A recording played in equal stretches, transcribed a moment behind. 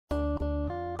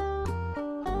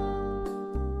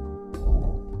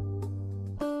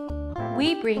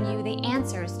we bring you the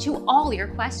answers to all your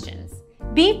questions.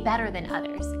 Be better than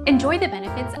others. Enjoy the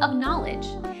benefits of knowledge.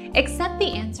 Accept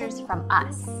the answers from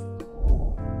us.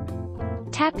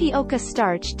 Tapioca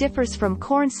starch differs from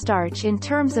cornstarch in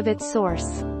terms of its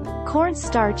source.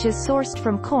 Cornstarch is sourced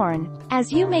from corn.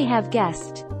 As you may have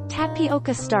guessed,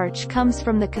 tapioca starch comes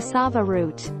from the cassava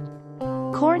root.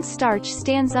 Cornstarch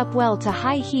stands up well to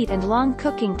high heat and long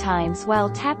cooking times, while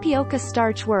tapioca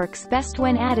starch works best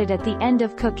when added at the end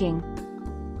of cooking.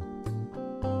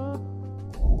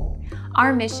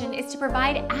 Our mission is to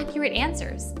provide accurate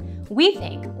answers. We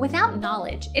think without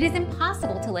knowledge, it is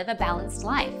impossible to live a balanced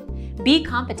life. Be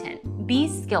competent, be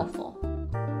skillful.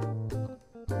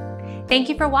 Thank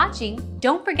you for watching.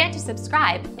 Don't forget to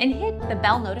subscribe and hit the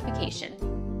bell notification.